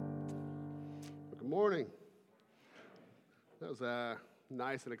morning. That was a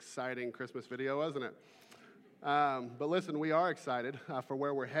nice and exciting Christmas video, wasn't it? But listen, we are excited for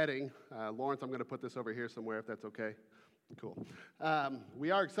where we're heading. Lawrence, I'm going to put this over here somewhere if that's okay. Cool.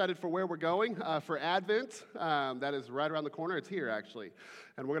 We are excited for where we're going for Advent. That is right around the corner. It's here, actually.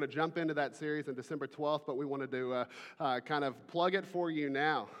 And we're going to jump into that series on December 12th, but we wanted to kind of plug it for you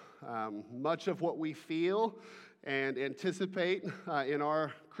now. Much of what we feel and anticipate in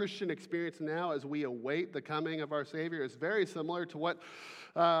our Christian experience now as we await the coming of our Savior is very similar to what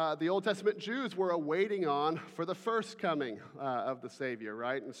the Old Testament Jews were awaiting on for the first coming of the Savior,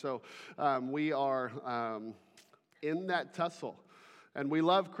 right? And so we are in that tussle. And we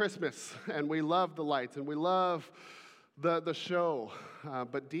love Christmas, and we love the lights, and we love the show.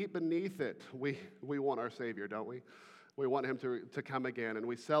 But deep beneath it, we want our Savior, don't we? We want him to come again, and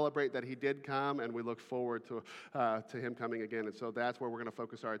we celebrate that he did come, and we look forward to him coming again. And so that's where we're going to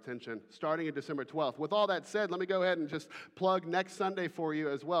focus our attention, starting in December 12th. With all that said, let me go ahead and just plug next Sunday for you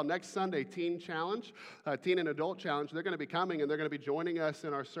as well. Next Sunday, Teen Challenge, Teen and Adult Challenge, they're going to be coming, and they're going to be joining us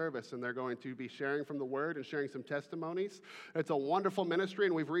in our service, and they're going to be sharing from the Word and sharing some testimonies. It's a wonderful ministry,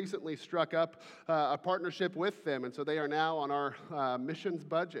 and we've recently struck up a partnership with them, and so they are now on our missions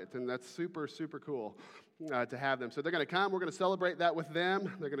budget, and that's super, super cool. To have them. So they're going to come. We're going to celebrate that with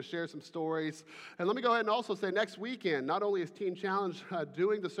them. They're going to share some stories. And let me go ahead and also say next weekend, not only is Teen Challenge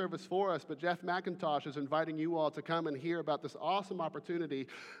doing the service for us, but Jeff McIntosh is inviting you all to come and hear about this awesome opportunity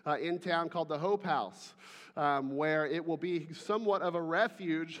in town called the Hope House, where it will be somewhat of a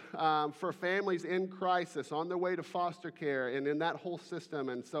refuge for families in crisis on their way to foster care and in that whole system.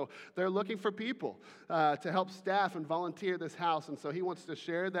 And so they're looking for people to help staff and volunteer this house. And so he wants to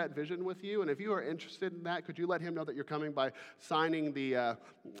share that vision with you. And if you are interested in that, could you let him know that you're coming by signing the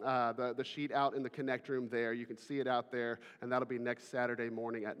sheet out in the Connect room there? You can see it out there, and that'll be next Saturday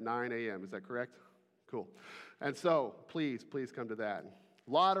morning at 9 a.m. Is that correct? Cool. And so please come to that.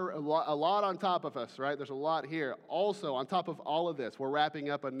 A lot on top of us, right? There's a lot here. Also, on top of all of this, we're wrapping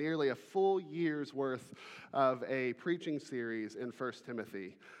up nearly a full year's worth of a preaching series in 1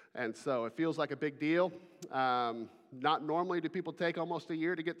 Timothy. And so it feels like a big deal. Not normally do people take almost a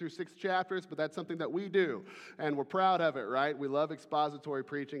year to get through 6 chapters, but that's something that we do, and we're proud of it, right? We love expository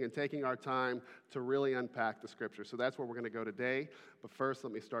preaching and taking our time to really unpack the Scripture. So that's where we're going to go today. But first,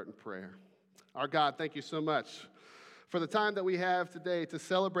 let me start in prayer. Our God, thank you so much for the time that we have today to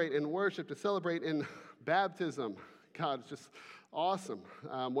celebrate in worship, to celebrate in baptism. God, it's just awesome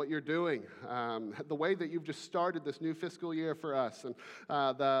what you're doing, the way that you've just started this new fiscal year for us, and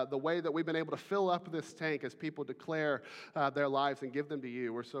the way that we've been able to fill up this tank as people declare their lives and give them to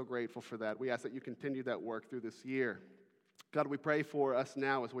you. We're so grateful for that. We ask that you continue that work through this year. God, we pray for us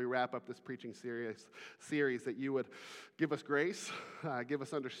now as we wrap up this preaching series that you would give us grace, give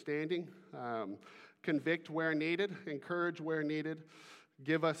us understanding, convict where needed, encourage where needed.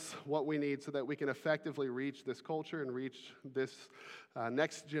 Give us what we need so that we can effectively reach this culture and reach this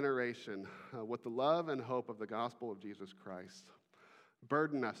next generation with the love and hope of the gospel of Jesus Christ.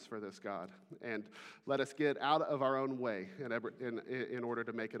 Burden us for this, God, and let us get out of our own way in order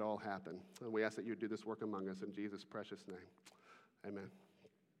to make it all happen. And we ask that you do this work among us in Jesus' precious name. Amen.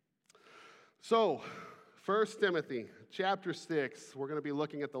 So, 1 Timothy chapter 6, we're going to be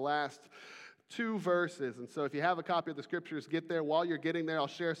looking at the last 2 verses. And so if you have a copy of the Scriptures, get there. While you're getting there, I'll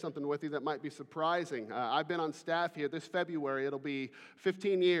share something with you that might be surprising. I've been on staff here. This February, it'll be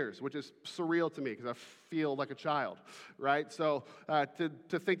 15 years, which is surreal to me because I feel like a child, right? So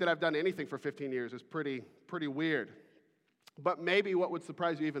to think that I've done anything for 15 years is pretty weird. But maybe what would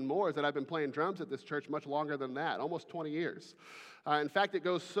surprise you even more is that I've been playing drums at this church much longer than that, almost 20 years. In fact, it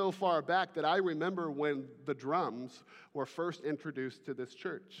goes so far back that I remember when the drums were first introduced to this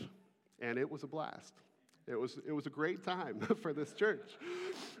church. And it was a blast. It was a great time for this church,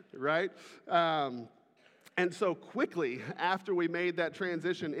 right? And so quickly after we made that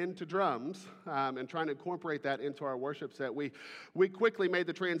transition into drums and trying to incorporate that into our worship set, we quickly made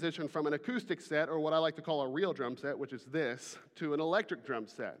the transition from an acoustic set, or what I like to call a real drum set, which is this, to an electric drum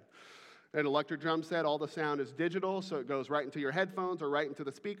set. An electric drum set, all the sound is digital, so it goes right into your headphones or right into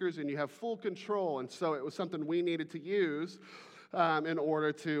the speakers, and you have full control. And so it was something we needed to use in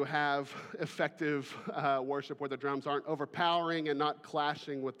order to have effective worship where the drums aren't overpowering and not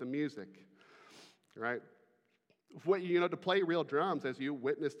clashing with the music, right? To play real drums, as you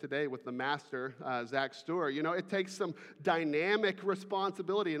witnessed today with the master, Zach Stewart, it takes some dynamic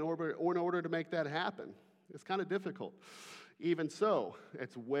responsibility in order to make that happen. It's kind of difficult. Even so,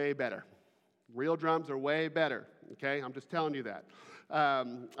 it's way better. Real drums are way better, okay? I'm just telling you that.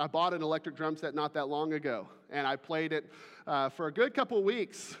 I bought an electric drum set not that long ago, and I played it for a good couple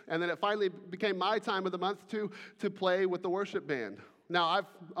weeks, and then it finally became my time of the month to play with the worship band. Now, I've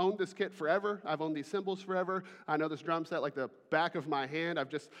owned this kit forever. I've owned these cymbals forever. I know this drum set like the back of my hand.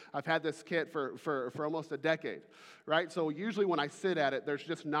 I've had this kit for almost a decade, right? So usually when I sit at it, there's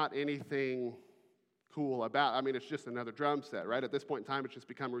just not anything cool about. I mean, it's just another drum set, right? At this point in time, it's just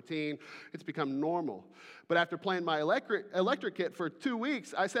become routine. It's become normal. But after playing my electric kit for 2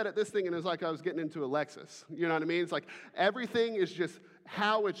 weeks, I sat at this thing and it was like I was getting into a Lexus. You know what I mean? It's like everything is just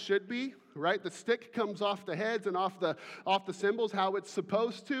how it should be, right? The stick comes off the heads and off the cymbals how it's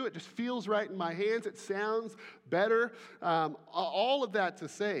supposed to. It just feels right in my hands. It sounds better. All of that to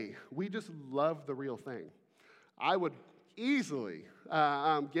say, we just love the real thing. I would easily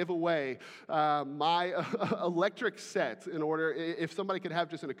give away my electric set in order, if somebody could have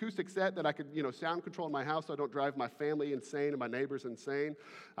just an acoustic set that I could, sound control in my house so I don't drive my family insane and my neighbors insane,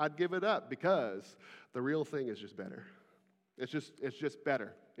 I'd give it up because the real thing is just better. It's just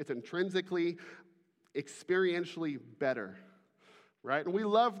better. It's intrinsically, experientially better, right? And we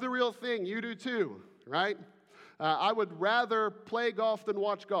love the real thing. You do too, right? I would rather play golf than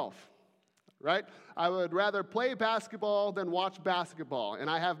watch golf. Right? I would rather play basketball than watch basketball. And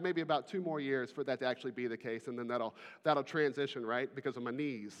I have maybe about 2 more years for that to actually be the case, and then that'll transition, right? Because of my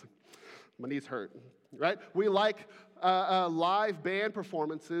knees. My knees hurt, right? We like live band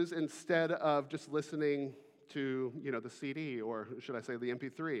performances instead of just listening to, the CD, or should I say the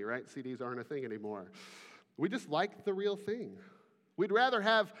MP3, right? CDs aren't a thing anymore. We just like the real thing. We'd rather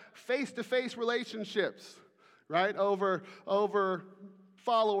have face-to-face relationships, right? Over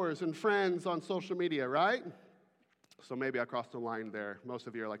followers and friends on social media, right? So maybe I crossed a line there. Most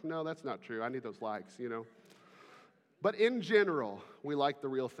of you are like, no, that's not true. I need those likes, But in general, we like the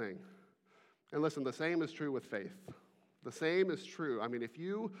real thing. And listen, the same is true with faith. The same is true. I mean, if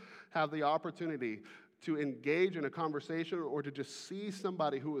you have the opportunity to engage in a conversation or to just see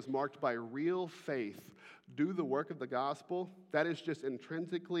somebody who is marked by real faith do the work of the gospel, that is just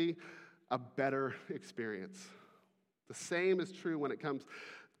intrinsically a better experience. The same is true when it comes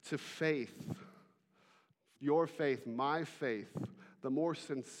to faith. Your faith, my faith. The more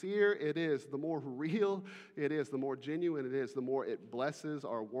sincere it is, the more real it is, the more genuine it is, the more it blesses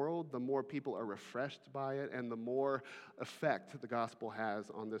our world, the more people are refreshed by it, and the more effect the gospel has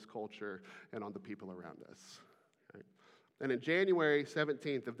on this culture and on the people around us. Right? And in January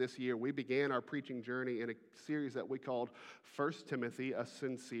 17th of this year, we began our preaching journey in a series that we called 1 Timothy, A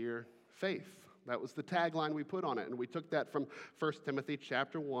Sincere Faith. That was the tagline we put on it, and we took that from 1 Timothy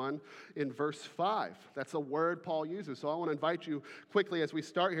chapter 1 in verse 5. That's a word Paul uses, so I want to invite you quickly as we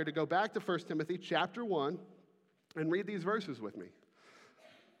start here to go back to 1 Timothy chapter 1 and read these verses with me.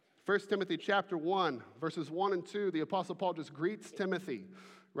 1 Timothy chapter 1, verses 1 and 2, the Apostle Paul just greets Timothy,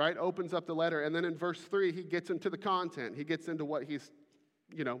 right? Opens up the letter, and then in verse 3, he gets into the content. He gets into what he's,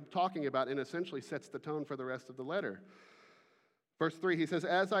 talking about and essentially sets the tone for the rest of the letter. Verse 3, he says,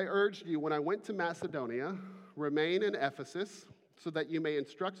 "As I urged you when I went to Macedonia, remain in Ephesus so that you may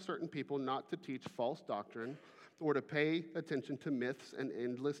instruct certain people not to teach false doctrine or to pay attention to myths and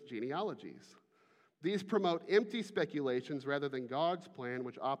endless genealogies. These promote empty speculations rather than God's plan,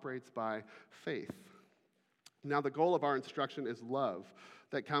 which operates by faith. Now, the goal of our instruction is love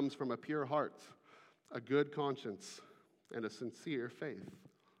that comes from a pure heart, a good conscience, and a sincere faith.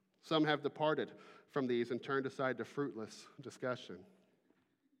 Some have departed from these and turned aside to fruitless discussion."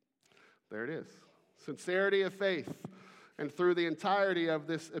 There it is. Sincerity of faith. And through the entirety of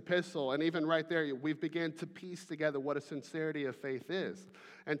this epistle, and even right there, we've begun to piece together what a sincerity of faith is.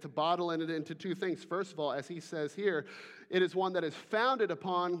 And to bottle it into 2 things. First of all, as he says here, it is one that is founded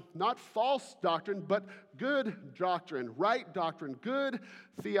upon not false doctrine, but good doctrine, right doctrine, good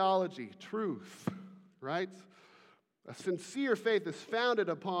theology, truth, right? A sincere faith is founded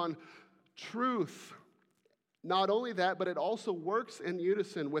upon truth. Not only that, but it also works in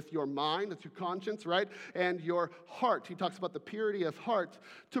unison with your mind, that's your conscience, right? And your heart. He talks about the purity of heart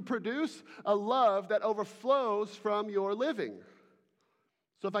to produce a love that overflows from your living.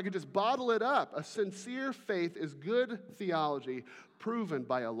 So if I could just bottle it up, a sincere faith is good theology proven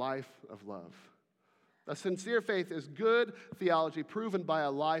by a life of love. A sincere faith is good theology proven by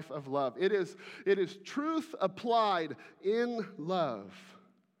a life of love. It is truth applied in love.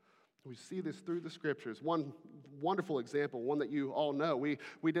 We see this through the scriptures. One wonderful example, one that you all know. We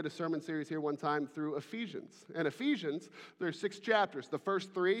did a sermon series here one time through Ephesians. And Ephesians, there's 6 chapters. The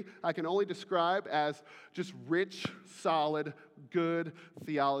first 3 I can only describe as just rich, solid, good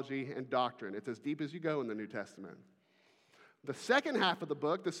theology and doctrine. It's as deep as you go in the New Testament. The second half of the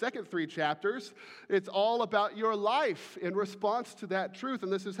book, the second 3 chapters, it's all about your life in response to that truth.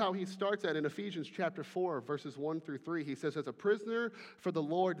 And this is how he starts at in Ephesians chapter 4, verses 1 through 3. He says, "As a prisoner for the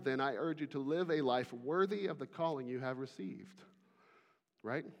Lord, then, I urge you to live a life worthy of the calling you have received."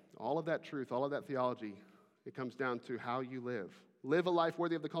 Right? All of that truth, all of that theology, it comes down to how you live. Live a life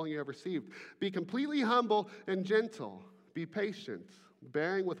worthy of the calling you have received. Be completely humble and gentle. Be patient,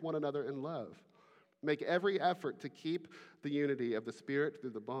 bearing with one another in love. Make every effort to keep the unity of the Spirit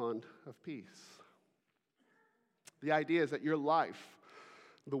through the bond of peace. The idea is that your life,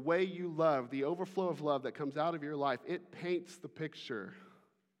 the way you love, the overflow of love that comes out of your life, it paints the picture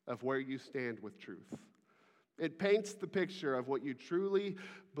of where you stand with truth. It paints the picture of what you truly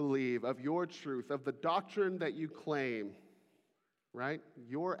believe, of your truth, of the doctrine that you claim, right?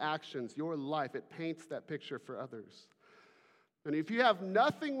 Your actions, your life, it paints that picture for others. And if you have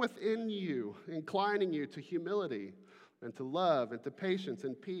nothing within you inclining you to humility and to love and to patience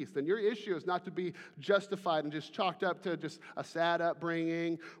and peace, then your issue is not to be justified and just chalked up to just a sad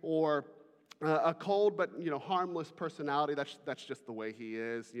upbringing or a cold but harmless personality. That's just the way he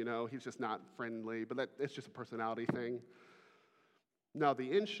is. He's just not friendly, but it's just a personality thing. No,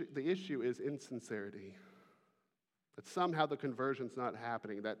 the issue is insincerity. That somehow the conversion's not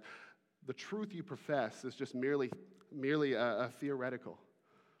happening. That the truth you profess is just merely a theoretical.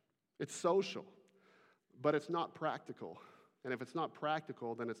 It's social, but it's not practical. And if it's not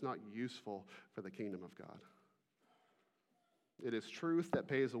practical, then it's not useful for the kingdom of God. It is truth that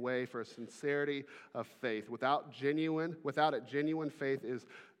pays the way for a sincerity of faith. Without it, genuine faith is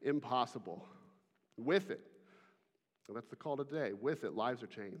impossible. With it, and that's the call today, with it, lives are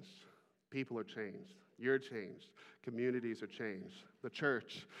changed. People are changed. You're changed. Communities are changed. The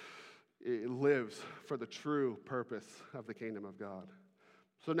church, it lives for the true purpose of the kingdom of God.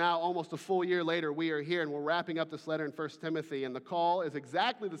 So now, almost a full year later, we are here, and we're wrapping up this letter in 1 Timothy, and the call is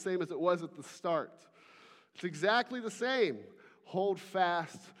exactly the same as it was at the start. It's exactly the same. Hold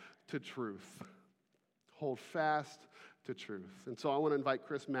fast to truth. Hold fast to truth. And so I want to invite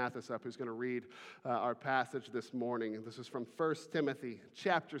Chris Mathis up, who's going to read our passage this morning. This is from 1 Timothy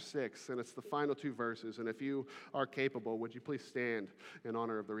chapter 6, and it's the final 2 verses. And if you are capable, would you please stand in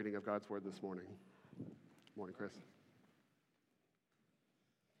honor of the reading of God's word this morning? Good morning, Chris.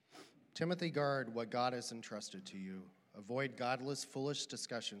 Timothy, guard what God has entrusted to you. Avoid godless, foolish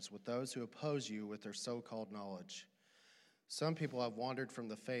discussions with those who oppose you with their so-called knowledge. Some people have wandered from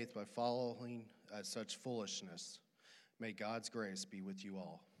the faith by following such foolishness. May God's grace be with you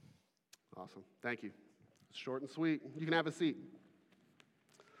all. Awesome. Thank you. It's short and sweet. You can have a seat.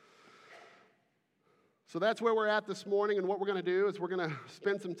 So that's where we're at this morning, and what we're going to do is we're going to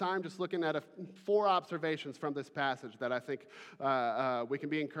spend some time just looking at 4 observations from this passage that I think we can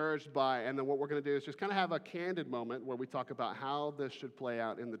be encouraged by, and then what we're going to do is just kind of have a candid moment where we talk about how this should play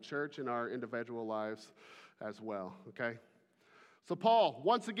out in the church and our individual lives as well, okay? So Paul,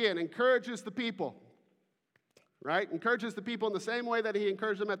 once again, encourages the people, right? Encourages the people in the same way that he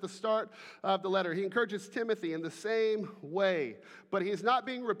encouraged them at the start of the letter. He encourages Timothy in the same way, but he's not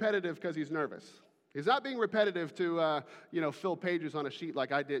being repetitive because he's nervous. He's not being repetitive to, fill pages on a sheet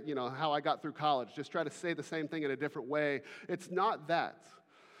like I did, how I got through college. Just try to say the same thing in a different way. It's not that.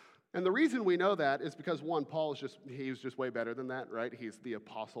 And the reason we know that is because, one, he's just way better than that, right? He's the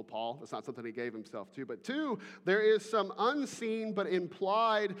Apostle Paul. That's not something he gave himself to. But 2, there is some unseen but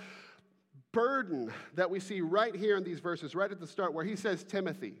implied burden that we see right here in these verses, right at the start, where he says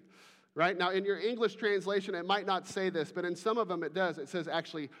Timothy, right? Now, in your English translation, it might not say this, but in some of them it does. It says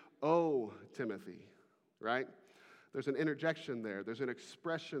actually, "Oh, Timothy," right? There's an interjection there. There's an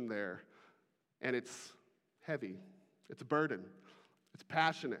expression there, and it's heavy. It's a burden. It's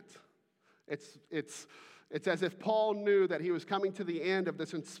passionate. It's as if Paul knew that he was coming to the end of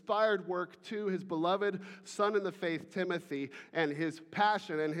this inspired work to his beloved son in the faith, Timothy, and his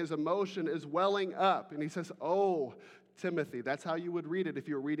passion and his emotion is welling up. And he says, "Oh, Timothy." That's how you would read it if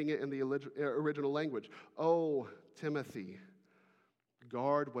you were reading it in the original language. "Oh, Timothy,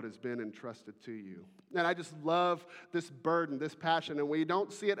 guard what has been entrusted to you." And I just love this burden, this passion. And we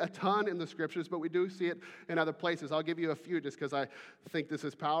don't see it a ton in the scriptures, but we do see it in other places. I'll give you a few just because I think this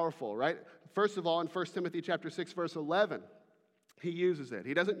is powerful, right? First of all, in 1 Timothy chapter 6, verse 11, he uses it.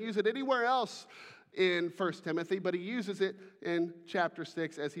 He doesn't use it anywhere else in 1 Timothy, but he uses it in chapter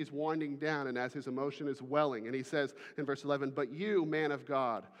 6 as he's winding down and as his emotion is welling. And he says in verse 11, "But you, man of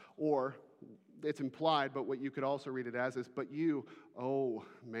God," or it's implied, but what you could also read it as is, "But you, oh,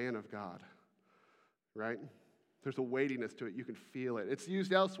 man of God," right? There's a weightiness to it. You can feel it. It's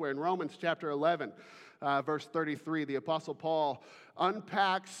used elsewhere in Romans chapter 11, verse 33. The Apostle Paul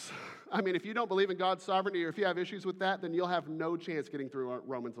unpacks I mean, if you don't believe in God's sovereignty or if you have issues with that, then you'll have no chance getting through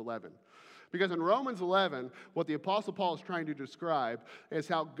Romans 11. Because in Romans 11, what the Apostle Paul is trying to describe is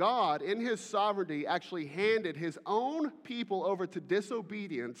how God, in his sovereignty, actually handed his own people over to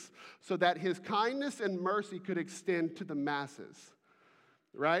disobedience so that his kindness and mercy could extend to the masses,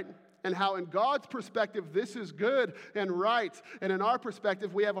 right? And how in God's perspective, this is good and right. And in our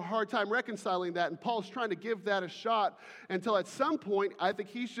perspective, we have a hard time reconciling that. And Paul's trying to give that a shot until at some point, I think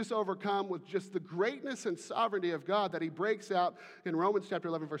he's just overcome with just the greatness and sovereignty of God that he breaks out in Romans chapter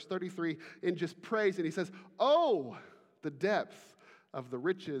 11, verse 33, in just praise. And he says, oh, the depth of the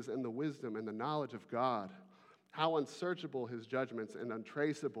riches and the wisdom and the knowledge of God. How unsearchable his judgments and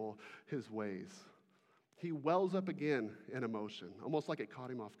untraceable his ways. He wells up again in emotion, almost like it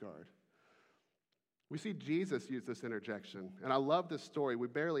caught him off guard. We see Jesus use this interjection, and I love this story. We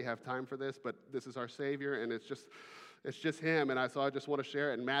barely have time for this, but this is our Savior, and it's just him, and so I just want to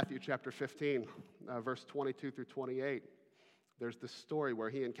share it in Matthew chapter 15, verse 22 through 28. There's this story where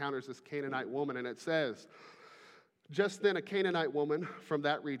he encounters this Canaanite woman, and it says, just then a Canaanite woman from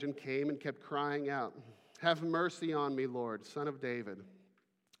that region came and kept crying out, "Have mercy on me, Lord, Son of David.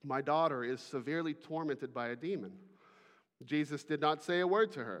 My daughter is severely tormented by a demon." Jesus did not say a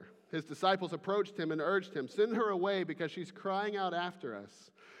word to her. His disciples approached him and urged him, "Send her away because she's crying out after us."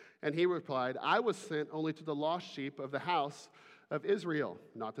 And he replied, "I was sent only to the lost sheep of the house of Israel,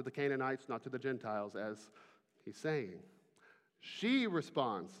 not to the Canaanites, not to the Gentiles," as he's saying. She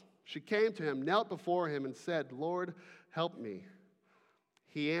responds. She came to him, knelt before him, and said, "Lord, help me."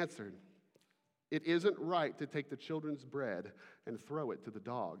 He answered, "It isn't right to take the children's bread and throw it to the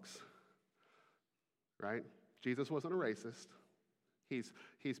dogs." Right? Jesus wasn't a racist.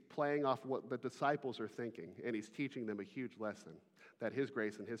 He's playing off what the disciples are thinking, and he's teaching them a huge lesson, that his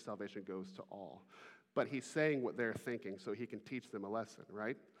grace and his salvation goes to all. But he's saying what they're thinking so he can teach them a lesson,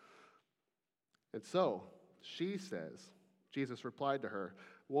 right? And so she says, Jesus replied to her,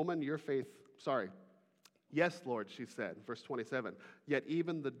 "Woman, your faith," "Yes, Lord," she said, verse 27, "Yet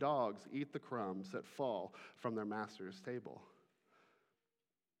even the dogs eat the crumbs that fall from their master's table."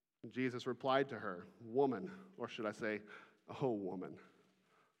 And Jesus replied to her, "Woman," or should I say, "Oh, woman,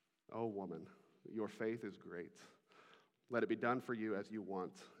 your faith is great. Let it be done for you as you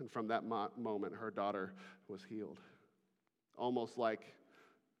want." And from that moment, her daughter was healed. Almost like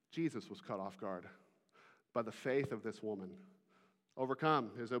Jesus was caught off guard by the faith of this woman.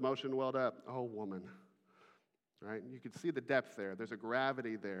 Overcome, his emotion welled up. Oh, woman. Right? You can see the depth there. There's a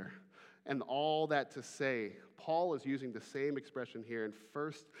gravity there. And all that to say, Paul is using the same expression here in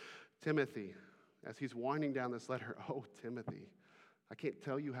 1 Timothy as he's winding down this letter. Oh, Timothy. I can't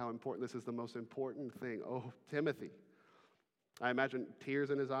tell you how important this is, the most important thing. Oh, Timothy. I imagine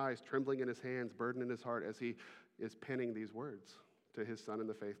tears in his eyes, trembling in his hands, burden in his heart as he is penning these words to his son in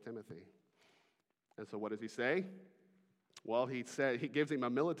the faith, Timothy. And so what does he say? Well, he gives him a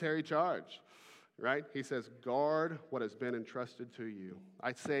military charge. Right? He says, guard what has been entrusted to you.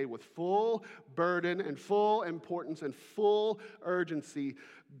 I say with full burden and full importance and full urgency,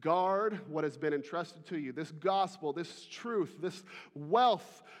 guard what has been entrusted to you. This gospel, this truth, this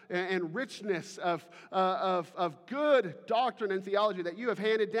wealth and richness of good doctrine and theology that you have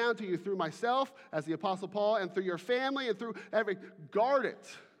handed down to you through myself as the Apostle Paul and through your family and through guard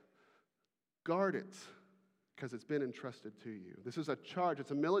it. Guard it. Because it's been entrusted to you. This is a charge.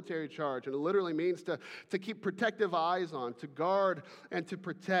 It's a military charge, and it literally means to keep protective eyes on, to guard and to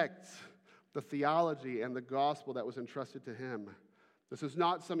protect the theology and the gospel that was entrusted to him. This is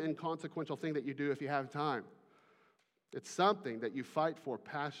not some inconsequential thing that you do if you have time. It's something that you fight for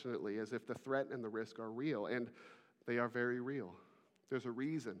passionately as if the threat and the risk are real, and they are very real. There's a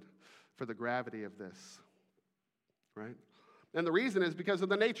reason for the gravity of this, right? And the reason is because of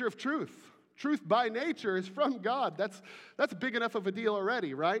the nature of truth. Truth by nature is from God. That's big enough of a deal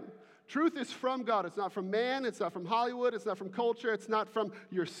already, right? Truth is from God. It's not from man. It's not from Hollywood. It's not from culture. It's not from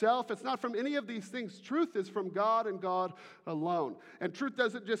yourself. It's not from any of these things. Truth is from God and God alone. And truth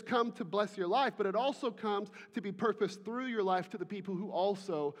doesn't just come to bless your life, but it also comes to be purposed through your life to the people who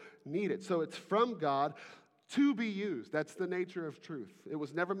also need it. So it's from God to be used. That's the nature of truth. It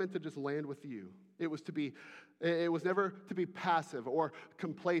was never meant to just land with you. It was never to be passive or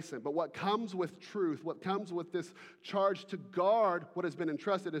complacent. But what comes with truth, what comes with this charge to guard what has been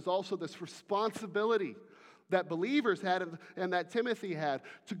entrusted is also this responsibility that believers had and that Timothy had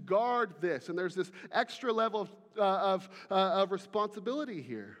to guard this. And there's this extra level of responsibility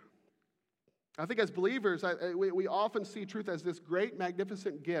here. I think as believers, we often see truth as this great,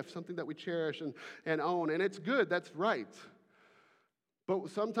 magnificent gift, something that we cherish and own. And it's good, that's right. But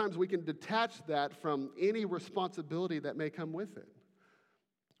sometimes we can detach that from any responsibility that may come with it.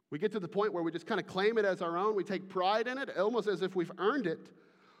 We get to the point where we just kind of claim it as our own. We take pride in it, almost as if we've earned it,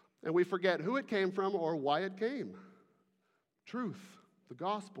 and we forget who it came from or why it came. Truth, the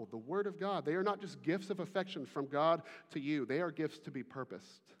gospel, the word of God. They are not just gifts of affection from God to you. They are gifts to be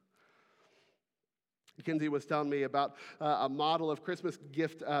purposed. Kinsey was telling me about a model of Christmas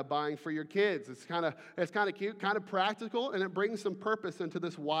gift buying for your kids. It's kind of cute, kind of practical, and it brings some purpose into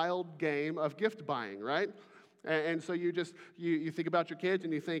this wild game of gift buying, right? And so you think about your kids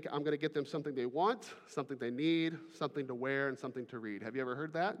and you think, I'm going to get them something they want, something they need, something to wear, and something to read. Have you ever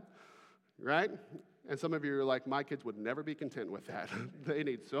heard that? Right? And some of you are like, my kids would never be content with that. They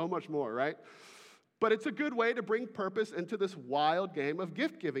need so much more, right? But it's a good way to bring purpose into this wild game of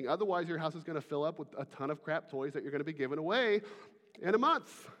gift giving. Otherwise, your house is going to fill up with a ton of crap toys that you're going to be giving away in a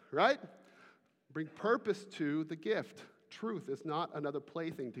month, right? Bring purpose to the gift. Truth is not another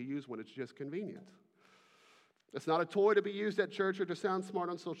plaything to use when it's just convenient. It's not a toy to be used at church or to sound smart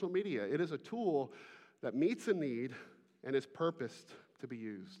on social media. It is a tool that meets a need and is purposed to be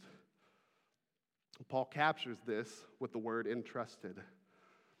used. Paul captures this with the word entrusted.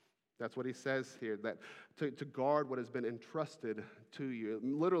 That's what he says here, that to guard what has been entrusted to you. It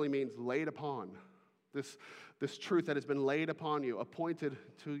literally means laid upon. This truth that has been laid upon you, appointed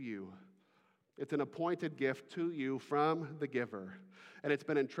to you. It's an appointed gift to you from the giver. And it's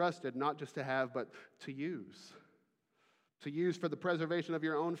been entrusted not just to have, but to use. To use for the preservation of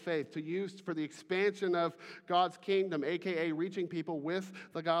your own faith. To use for the expansion of God's kingdom, a.k.a. reaching people with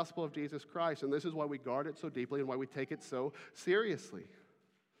the gospel of Jesus Christ. And this is why we guard it so deeply and why we take it so seriously.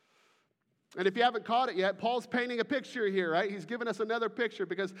 And if you haven't caught it yet, Paul's painting a picture here, right? He's given us another picture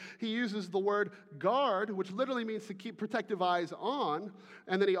because he uses the word guard, which literally means to keep protective eyes on.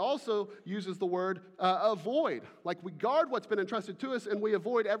 And then he also uses the word avoid. Like we guard what's been entrusted to us and we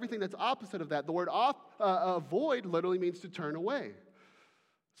avoid everything that's opposite of that. The word avoid literally means to turn away.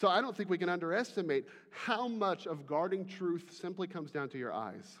 So I don't think we can underestimate how much of guarding truth simply comes down to your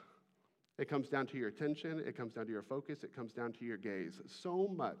eyes. It comes down to your attention. It comes down to your focus. It comes down to your gaze. So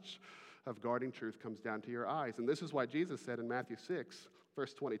much of guarding truth comes down to your eyes. And this is why Jesus said in Matthew 6,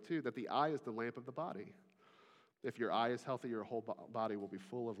 verse 22, that the eye is the lamp of the body. If your eye is healthy, your whole body will be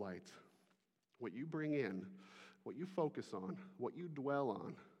full of light. What you bring in, what you focus on, what you dwell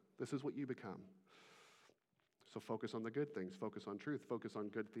on, this is what you become. So focus on the good things, focus on truth, focus on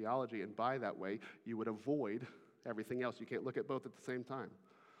good theology, and by that way, you would avoid everything else. You can't look at both at the same time.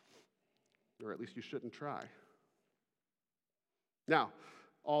 Or at least you shouldn't try. Now,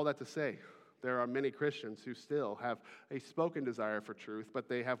 all that to say, there are many Christians who still have a spoken desire for truth, but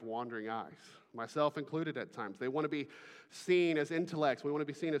they have wandering eyes, myself included at times. They want to be seen as intellects. We want to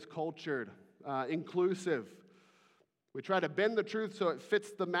be seen as cultured, inclusive. We try to bend the truth so it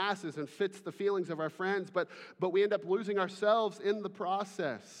fits the masses and fits the feelings of our friends, but we end up losing ourselves in the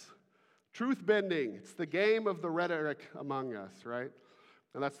process. Truth bending, it's the game of the rhetoric among us, right?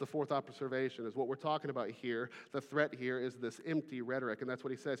 And that's the fourth observation, is what we're talking about here. The threat here is this empty rhetoric, and that's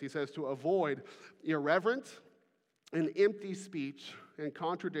what he says. He says to avoid irreverent and empty speech and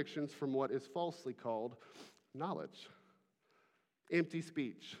contradictions from what is falsely called knowledge. Empty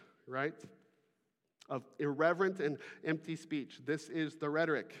speech, right? Of irreverent and empty speech. This is the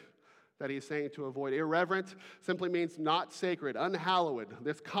rhetoric that he's saying to avoid. Irreverent simply means not sacred, unhallowed.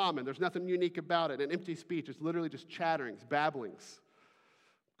 That's common. There's nothing unique about it. And empty speech is literally just chatterings, babblings.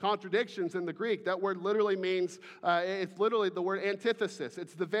 Contradictions in the Greek, that word literally means, it's literally the word antithesis.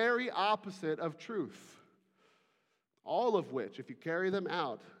 It's the very opposite of truth. All of which, if you carry them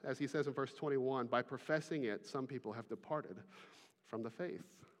out, as he says in verse 21, by professing it, some people have departed from the faith.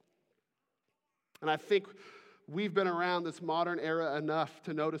 And I think we've been around this modern era enough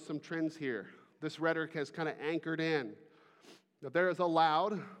to notice some trends here. This rhetoric has kind of anchored in. That there is a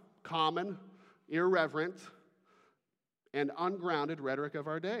loud, common, irreverent, and ungrounded rhetoric of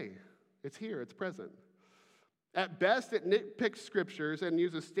our day. It's here, it's present. At best, it nitpicks scriptures and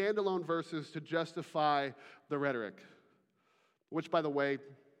uses standalone verses to justify the rhetoric, which, by the way,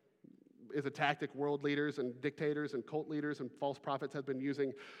 is a tactic world leaders and dictators and cult leaders and false prophets have been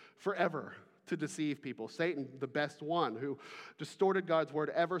using forever to deceive people. Satan, the best one, who distorted God's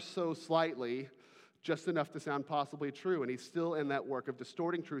word ever so slightly, just enough to sound possibly true. And he's still in that work of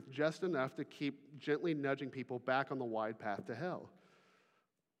distorting truth just enough to keep gently nudging people back on the wide path to hell.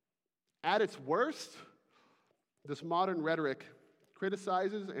 At its worst, this modern rhetoric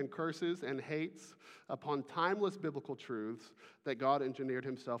criticizes and curses and hates upon timeless biblical truths that God engineered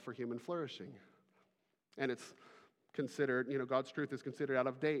himself for human flourishing. And it's considered, God's truth is considered out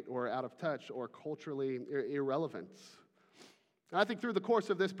of date or out of touch or culturally irrelevant. And I think through the course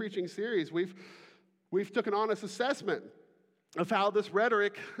of this preaching series, we've took an honest assessment of how this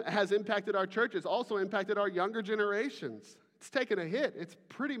rhetoric has impacted our churches, also impacted our younger generations. It's taken a hit. It's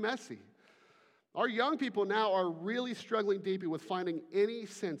pretty messy. Our young people now are really struggling deeply with finding any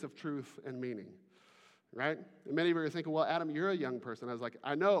sense of truth and meaning, right? And many of you are thinking, well, Adam, you're a young person. I was like,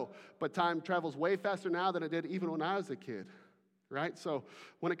 I know, but time travels way faster now than it did even when I was a kid, right? So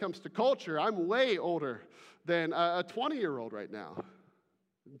when it comes to culture, I'm way older than a 20-year-old right now.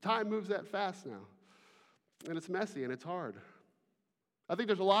 Time moves that fast now, and it's messy and it's hard. I think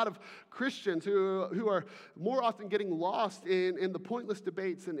there's a lot of Christians who are more often getting lost in the pointless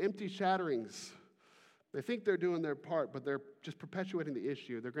debates and empty chatterings. They think they're doing their part, but they're just perpetuating the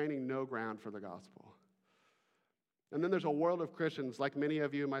issue. They're gaining no ground for the gospel. And then there's a world of Christians, like many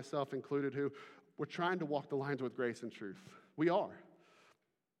of you, myself included, who we're trying to walk the lines with grace and truth. We are.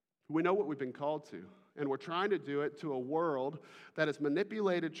 We know what we've been called to, and we're trying to do it to a world that has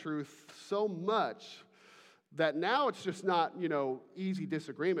manipulated truth so much that now it's just not, easy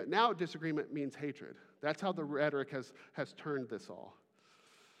disagreement. Now disagreement means hatred. That's how the rhetoric has turned this all.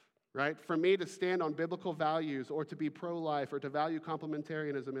 Right? For me to stand on biblical values or to be pro-life or to value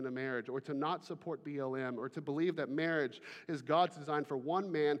complementarianism in a marriage or to not support BLM or to believe that marriage is God's design for one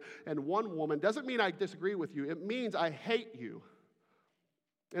man and one woman doesn't mean I disagree with you. It means I hate you.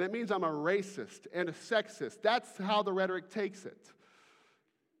 And it means I'm a racist and a sexist. That's how the rhetoric takes it.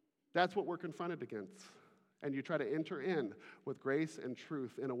 That's what we're confronted against. And you try to enter in with grace and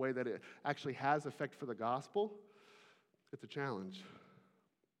truth in a way that it actually has effect for the gospel, it's a challenge.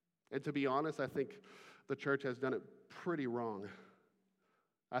 And to be honest, I think the church has done it pretty wrong.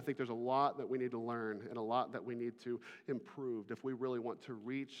 I think there's a lot that we need to learn and a lot that we need to improve if we really want to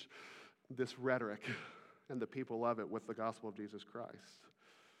reach this rhetoric and the people of it with the gospel of Jesus Christ.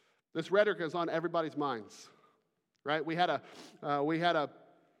 This rhetoric is on everybody's minds, right? We had a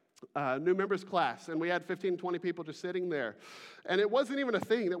new members class, and we had 15, 20 people just sitting there. And it wasn't even a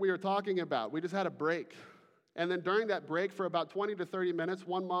thing that we were talking about. We just had a break. And then during that break, for about 20 to 30 minutes,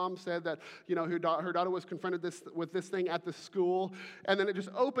 one mom said that, her daughter was confronted with this thing at the school. And then it just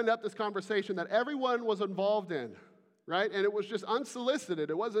opened up this conversation that everyone was involved in, right? And it was just unsolicited.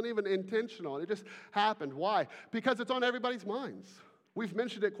 It wasn't even intentional. It just happened. Why? Because it's on everybody's minds. We've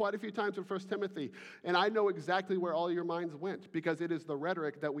mentioned it quite a few times in 1 Timothy, and I know exactly where all your minds went because it is the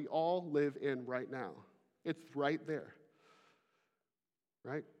rhetoric that we all live in right now. It's right there,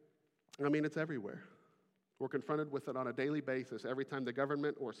 right? I mean, it's everywhere. We're confronted with it on a daily basis every time the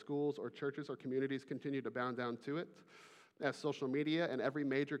government or schools or churches or communities continue to bow down to it, as social media and every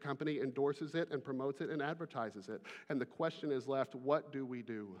major company endorses it and promotes it and advertises it. And the question is left, what do we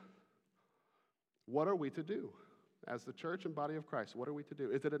do? What are we to do? As the church and body of Christ, what are we to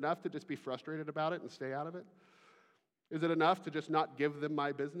do? Is it enough to just be frustrated about it and stay out of it? Is it enough to just not give them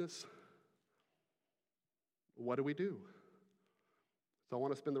my business? What do we do? So I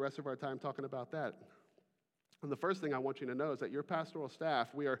want to spend the rest of our time talking about that. And the first thing I want you to know is that your pastoral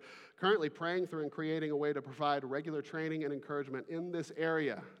staff, we are currently praying through and creating a way to provide regular training and encouragement in this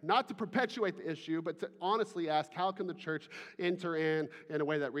area. Not to perpetuate the issue, but to honestly ask, how can the church enter in a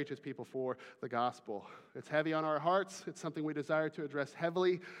way that reaches people for the gospel? It's heavy on our hearts. It's something we desire to address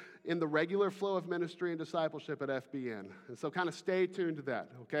heavily in the regular flow of ministry and discipleship at FBN. And so kind of stay tuned to that,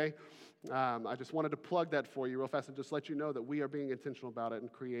 okay? I just wanted to plug that for you real fast and just let you know that we are being intentional about it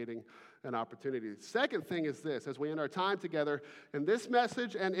and creating an opportunity. The second thing is this, as we end our time together in this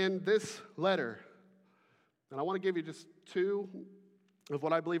message and in this letter, and I want to give you just two of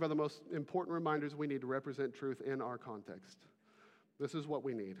what I believe are the most important reminders we need to represent truth in our context. This is what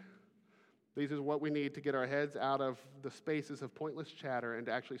we need. These is what we need to get our heads out of the spaces of pointless chatter and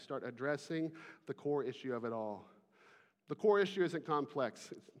to actually start addressing the core issue of it all. The core issue isn't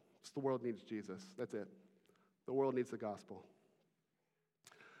complex. It's the world needs Jesus. That's it. The world needs the gospel.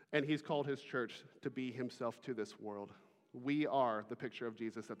 And he's called his church to be himself to this world. We are the picture of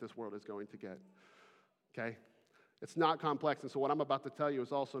Jesus that this world is going to get. Okay? It's not complex, and so what I'm about to tell you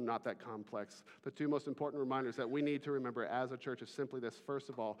is also not that complex. The two most important reminders that we need to remember as a church is simply this. First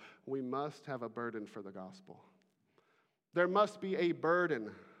of all, we must have a burden for the gospel. There must be a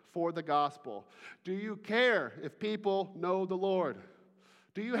burden for the gospel. Do you care if people know the Lord?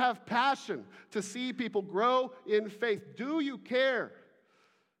 Do you have passion to see people grow in faith? Do you care?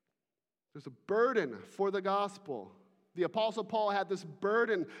 There's a burden for the gospel. The Apostle Paul had this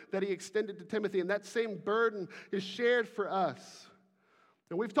burden that he extended to Timothy, and that same burden is shared for us.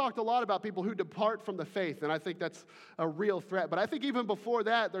 And we've talked a lot about people who depart from the faith, and I think that's a real threat. But I think even before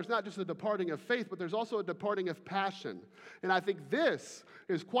that, there's not just a departing of faith, but there's also a departing of passion. And I think this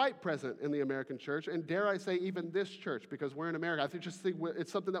is quite present in the American church, and dare I say even this church, because we're in America. I just think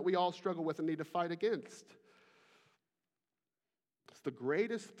it's something that we all struggle with and need to fight against. It's the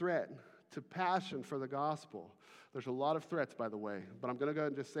greatest threat to passion for the gospel. There's a lot of threats, by the way, but I'm going to go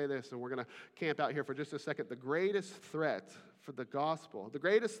ahead and just say this, and we're going to camp out here for just a second. The greatest threat for the gospel, the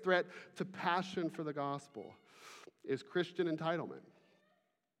greatest threat to passion for the gospel is Christian entitlement.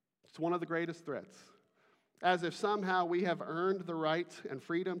 It's one of the greatest threats. As if somehow we have earned the right and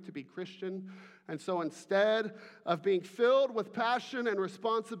freedom to be Christian. And so instead of being filled with passion and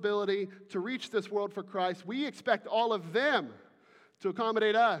responsibility to reach this world for Christ, we expect all of them to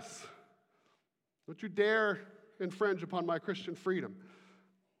accommodate us. Don't you dare infringe upon my Christian freedom.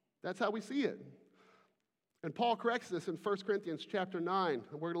 That's how we see it. And Paul corrects this in 1 Corinthians chapter 9. And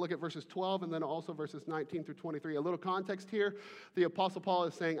we're going to look at verses 12 and then also verses 19 through 23. A little context here. The Apostle Paul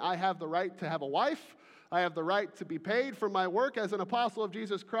is saying, I have the right to have a wife. I have the right to be paid for my work as an apostle of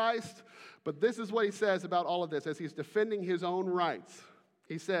Jesus Christ. But this is what he says about all of this as he's defending his own rights.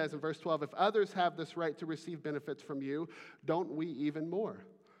 He says in verse 12, if others have this right to receive benefits from you, don't we even more?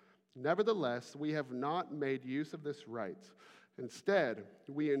 Nevertheless, we have not made use of this right. Instead,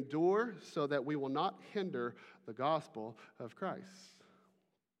 we endure so that we will not hinder the gospel of Christ.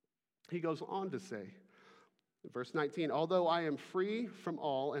 He goes on to say, in verse 19, although I am free from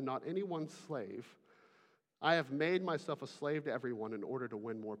all and not anyone's slave, I have made myself a slave to everyone in order to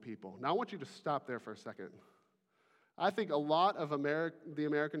win more people. Now, I want you to stop there for a second. I think a lot of the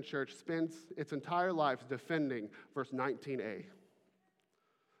American church spends its entire lives defending verse 19a.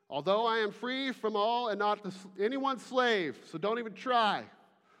 Although I am free from all and not anyone's slave, so don't even try.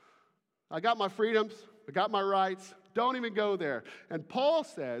 I got my freedoms, I got my rights, don't even go there. And Paul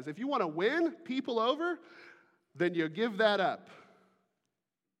says, if you want to win people over, then you give that up.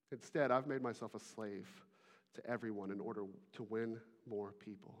 Instead, I've made myself a slave to everyone in order to win more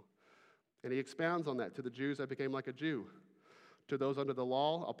people. And he expounds on that. To the Jews, I became like a Jew. To those under the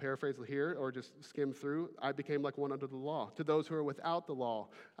law, I'll paraphrase here or just skim through, I became like one under the law. To those who are without the law,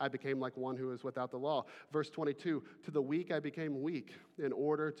 I became like one who is without the law. Verse 22, to the weak I became weak in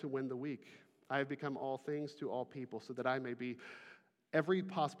order to win the weak. I have become all things to all people so that I may be every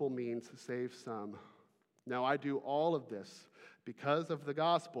possible means to save some. Now I do all of this because of the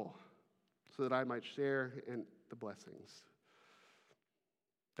gospel, so that I might share in the blessings.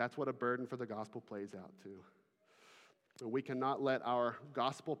 That's what a burden for the gospel plays out to. And we cannot let our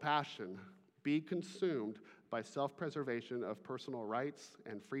gospel passion be consumed by self-preservation of personal rights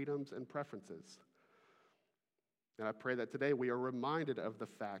and freedoms and preferences. And I pray that today we are reminded of the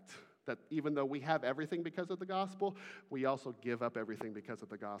fact that even though we have everything because of the gospel, we also give up everything because of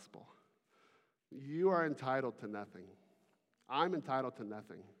the gospel. You are entitled to nothing. I'm entitled to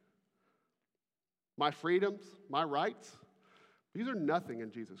nothing. My freedoms, my rights, these are nothing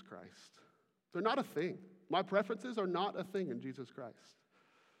in Jesus Christ. They're not a thing. My preferences are not a thing in Jesus Christ.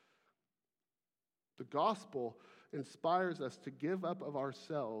 The gospel inspires us to give up of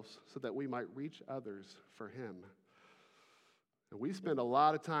ourselves so that we might reach others for him. And we spend a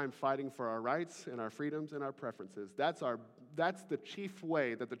lot of time fighting for our rights and our freedoms and our preferences. That's the chief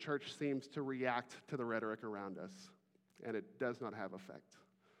way that the church seems to react to the rhetoric around us. And it does not have effect.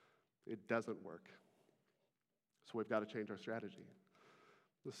 It doesn't work. So we've got to change our strategy.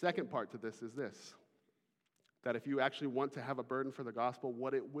 The second part to this is this, that if you actually want to have a burden for the gospel,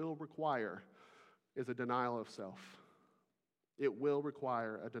 what it will require is a denial of self. It will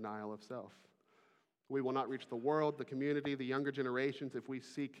require a denial of self. We will not reach the world, the community, the younger generations if we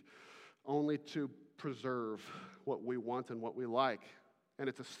seek only to preserve what we want and what we like. And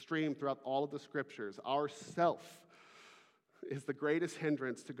it's a stream throughout all of the scriptures. Our self is the greatest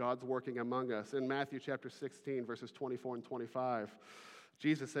hindrance to God's working among us. In Matthew chapter 16, verses 24 and 25,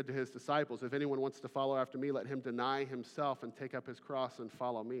 Jesus said to his disciples, if anyone wants to follow after me, let him deny himself and take up his cross and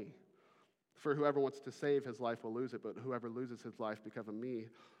follow me. For whoever wants to save his life will lose it, but whoever loses his life because of me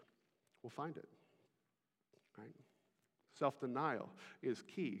will find it. Right? Self-denial is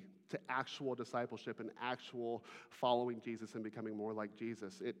key to actual discipleship and actual following Jesus and becoming more like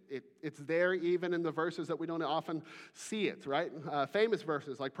Jesus. It's there even in the verses that we don't often see it, right? Famous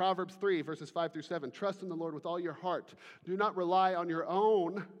verses like Proverbs 3, verses 5 through 7. Trust in the Lord with all your heart. Do not rely on your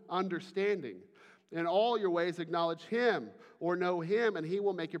own understanding. In all your ways acknowledge him or know him, and he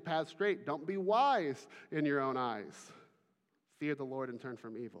will make your path straight. Don't be wise in your own eyes. Fear the Lord and turn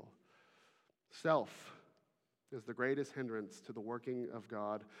from evil. Self is the greatest hindrance to the working of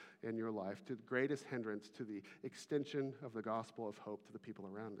God in your life, to the greatest hindrance to the extension of the gospel of hope to the people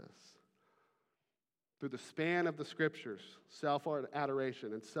around us. Through the span of the scriptures,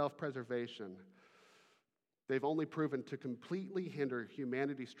 self-adoration and self-preservation, they've only proven to completely hinder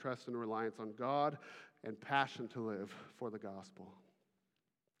humanity's trust and reliance on God and passion to live for the gospel.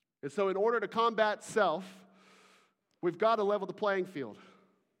 And so in order to combat self, We've got to level the playing field.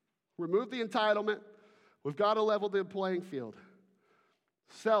 Remove the entitlement. We've got to level the playing field.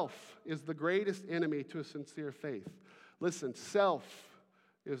 Self is the greatest enemy to a sincere faith. Listen, self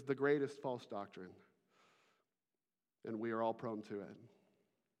is the greatest false doctrine, and we are all prone to it.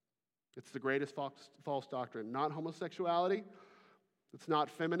 It's the greatest false doctrine. Not homosexuality. It's not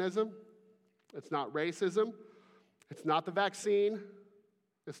feminism. It's not racism. It's not the vaccine.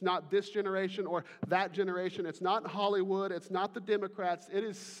 It's not this generation or that generation. It's not Hollywood. It's not the Democrats. It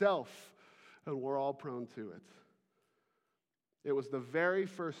is self, and we're all prone to it. It was the very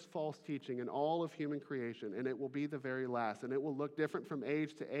first false teaching in all of human creation, and it will be the very last. And it will look different from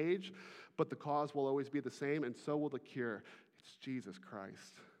age to age, but the cause will always be the same, and so will the cure. It's Jesus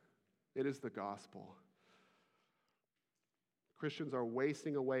Christ. It is the gospel. Christians are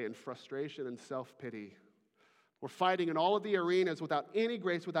wasting away in frustration and self-pity. We're fighting in all of the arenas without any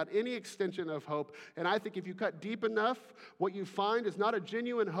grace, without any extension of hope. And I think if you cut deep enough, what you find is not a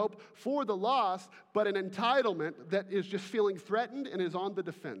genuine hope for the lost, but an entitlement that is just feeling threatened and is on the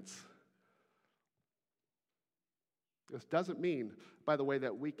defense. This doesn't mean, by the way,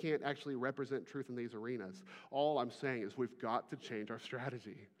 that we can't actually represent truth in these arenas. All I'm saying is we've got to change our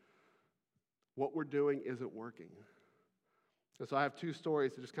strategy. What we're doing isn't working. And so I have two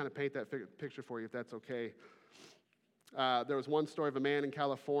stories to just kind of paint that picture for you, if that's okay. There was one story of a man in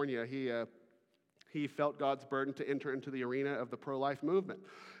California. He felt God's burden to enter into the arena of the pro-life movement,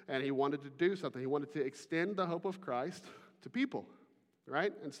 and he wanted to do something. He wanted to extend the hope of Christ to people,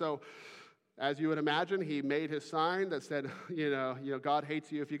 right? And so, as you would imagine, he made his sign that said, God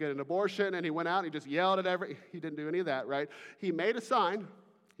hates you if you get an abortion, and he went out and he just yelled at he didn't do any of that, right? He made a sign.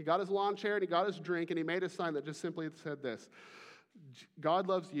 He got his lawn chair and he got his drink, and he made a sign that just simply said this: God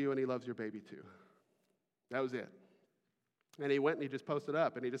loves you and he loves your baby too. That was it. And he went and he just posted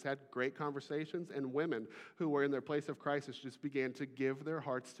up, and he just had great conversations, and women who were in their place of crisis just began to give their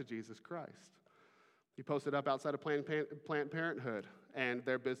hearts to Jesus Christ. He posted up outside of Planned Parenthood, and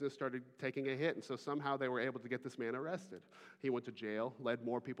their business started taking a hit, and so somehow they were able to get this man arrested. He went to jail, led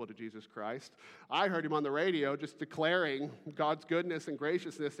more people to Jesus Christ. I heard him on the radio just declaring God's goodness and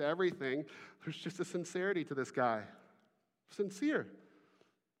graciousness to everything. There's just a sincerity to this guy. Sincere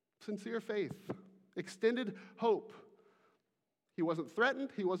faith, extended hope. He wasn't threatened.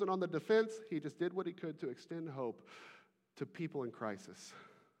 He wasn't on the defense. He just did what he could to extend hope to people in crisis.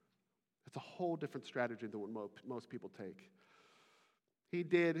 It's a whole different strategy than what most people take. He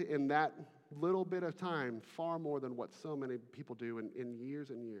did in that little bit of time far more than what so many people do in years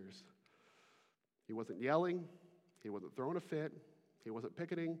and years. He wasn't yelling. He wasn't throwing a fit. He wasn't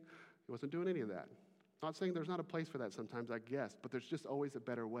picketing. He wasn't doing any of that. Not saying there's not a place for that sometimes, I guess, but there's just always a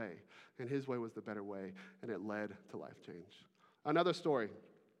better way. And his way was the better way, and it led to life change. Another story.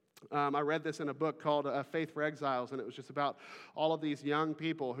 I read this in a book called Faith for Exiles, and it was just about all of these young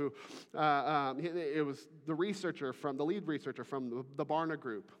people who, it was the lead researcher from the Barna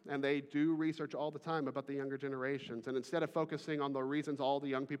Group, and they do research all the time about the younger generations. And instead of focusing on the reasons all the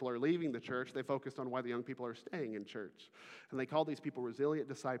young people are leaving the church, they focused on why the young people are staying in church. And they call these people resilient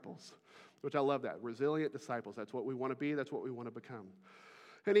disciples, which I love that. Resilient disciples. That's what we want to be. That's what we want to become.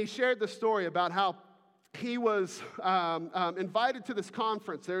 And he shared the story about how he was invited to this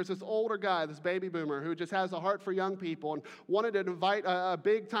conference. There's this older guy, this baby boomer, who just has a heart for young people and wanted to invite a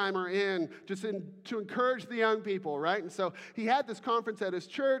big-timer in to encourage the young people, right? And so he had this conference at his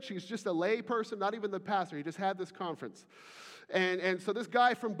church. He's just a lay person, not even the pastor. He just had this conference. And so this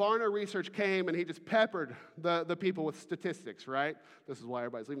guy from Barna Research came, and he just peppered the people with statistics, right? This is why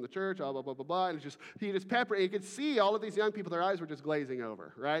everybody's leaving the church, blah, blah, blah, blah, blah. And he just peppered. And you could see all of these young people, their eyes were just glazing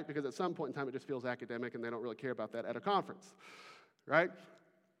over, right? Because at some point in time, it just feels academic, and they don't really care about that at a conference, right?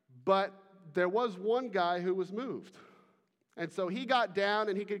 But there was one guy who was moved. And so he got down,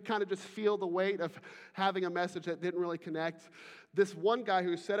 and he could kind of just feel the weight of having a message that didn't really connect. This one guy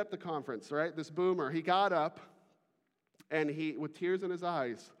who set up the conference, right, this boomer, he got up, and he, with tears in his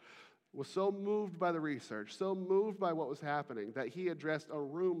eyes, was so moved by the research, so moved by what was happening, that he addressed a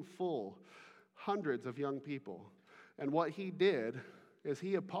room full, hundreds of young people. And what he did is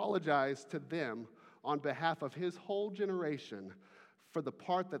he apologized to them on behalf of his whole generation for the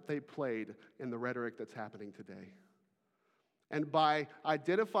part that they played in the rhetoric that's happening today. And by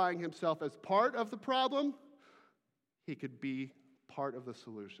identifying himself as part of the problem, he could be part of the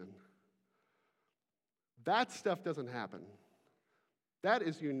solution. That stuff doesn't happen. That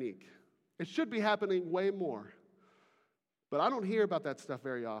is unique. It should be happening way more. But I don't hear about that stuff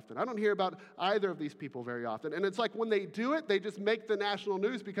very often. I don't hear about either of these people very often. And it's like when they do it, they just make the national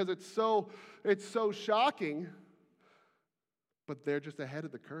news because it's so shocking. But they're just ahead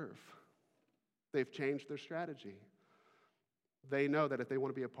of the curve. They've changed their strategy. They know that if they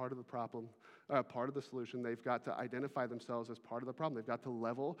want to be a part of the problem, part of the solution, they've got to identify themselves as part of the problem. They've got to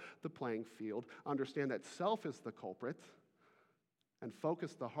level the playing field, understand that self is the culprit, and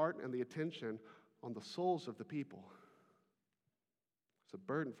focus the heart and the attention on the souls of the people. It's a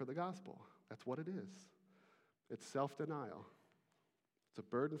burden for the gospel. That's what it is. It's self-denial. It's a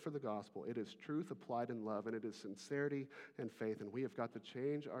burden for the gospel. It is truth applied in love, and it is sincerity and faith. And we have got to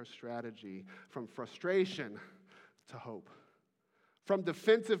change our strategy from frustration to hope, from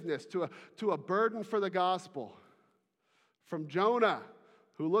defensiveness to a burden for the gospel, from Jonah,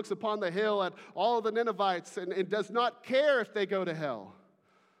 who looks upon the hill at all of the Ninevites and does not care if they go to hell,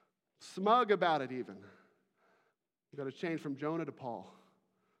 smug about it even. We've got to change from Jonah to Paul,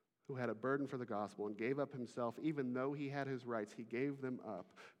 who had a burden for the gospel and gave up himself. Even though he had his rights, he gave them up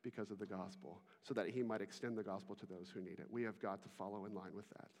because of the gospel so that he might extend the gospel to those who need it. We have got to follow in line with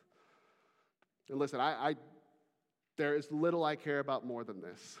that. And listen, there is little I care about more than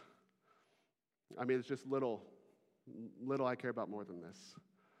this. I mean, it's just little I care about more than this.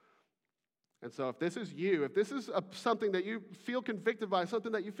 And so if this is you, if this is something that you feel convicted by,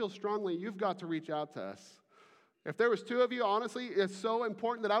 something that you feel strongly, you've got to reach out to us. If there was two of you, honestly, it's so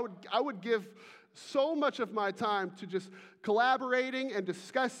important that I would give so much of my time to just collaborating and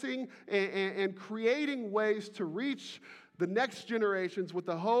discussing and creating ways to reach the next generations with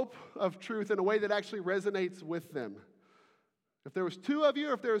the hope of truth in a way that actually resonates with them. If there was 2 of you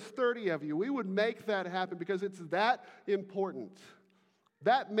or if there was 30 of you, we would make that happen because it's that important.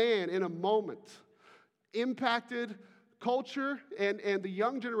 That man, in a moment, impacted culture and the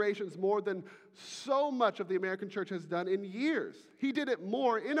young generations more than so much of the American church has done in years. He did it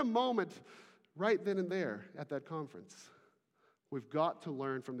more in a moment right then and there at that conference. We've got to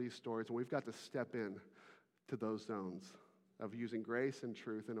learn from these stories, and we've got to step in to those zones of using grace and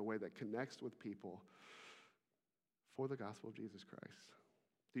truth in a way that connects with people for the gospel of Jesus Christ.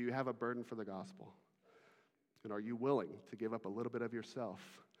 Do you have a burden for the gospel? And are you willing to give up a little bit of yourself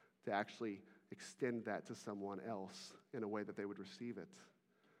to actually extend that to someone else in a way that they would receive it?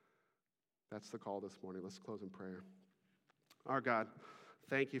 That's the call this morning. Let's close in prayer. Our God,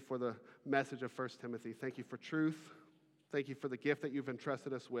 thank you for the message of 1 Timothy. Thank you for truth. Thank you for the gift that you've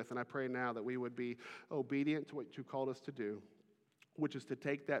entrusted us with. And I pray now that we would be obedient to what you called us to do, which is to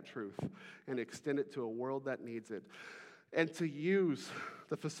take that truth and extend it to a world that needs it, and to use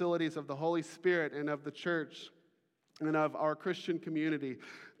the facilities of the Holy Spirit and of the church and of our Christian community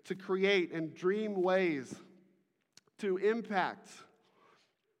to create and dream ways to impact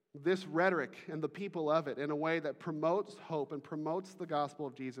this rhetoric and the people of it in a way that promotes hope and promotes the gospel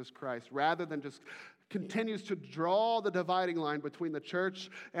of Jesus Christ, rather than just continues to draw the dividing line between the church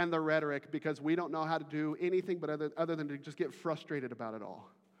and the rhetoric because we don't know how to do anything but other than to just get frustrated about it all.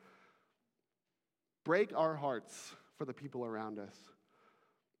 Break our hearts for the people around us.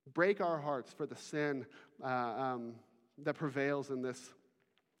 Break our hearts for the sin that prevails in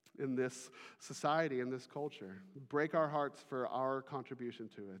this society, in this culture. Break our hearts for our contribution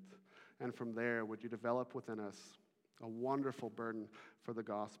to it. And from there, would you develop within us a wonderful burden for the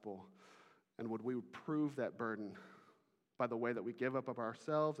gospel? And would we prove that burden by the way that we give up of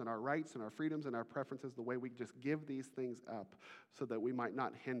ourselves and our rights and our freedoms and our preferences, the way we just give these things up so that we might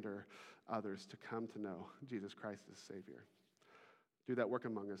not hinder others to come to know Jesus Christ as Savior. Do that work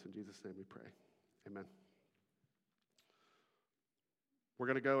among us. In Jesus' name we pray. Amen. We're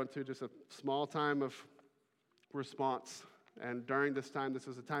going to go into just a small time of response. And during this time, this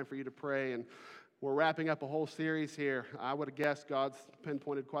is a time for you to pray. And we're wrapping up a whole series here. I would have guessed God's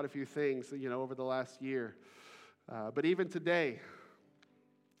pinpointed quite a few things, over the last year. But even today,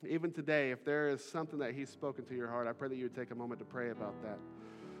 if there is something that He's spoken to your heart, I pray that you would take a moment to pray about that.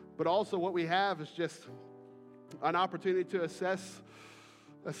 But also what we have is just an opportunity to assess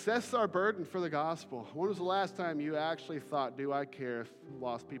our burden for the gospel. When was the last time you actually thought, do I care if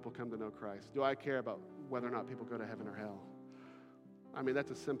lost people come to know Christ? Do I care about whether or not people go to heaven or hell? I mean,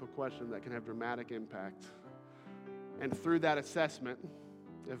 that's a simple question that can have dramatic impact. And through that assessment,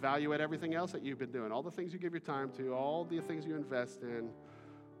 evaluate everything else that you've been doing, all the things you give your time to, all the things you invest in.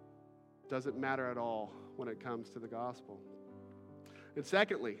 Doesn't matter at all when it comes to the gospel. And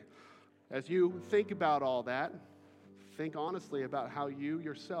secondly, as you think about all that, think honestly about how you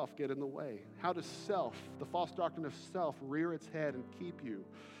yourself get in the way. How does self, the false doctrine of self, rear its head and keep you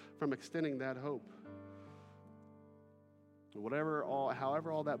from extending that hope? However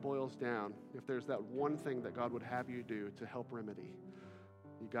all that boils down, if there's that one thing that God would have you do to help remedy,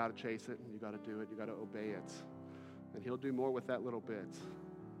 you got to chase it, and you got to do it, you got to obey it. And He'll do more with that little bit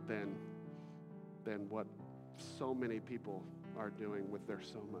than what so many people are doing with their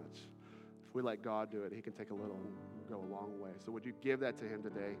so much. If we let God do it, he can take a little and go a long way. So would you give that to him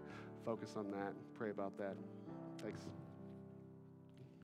today? Focus on that. Pray about that. Thanks.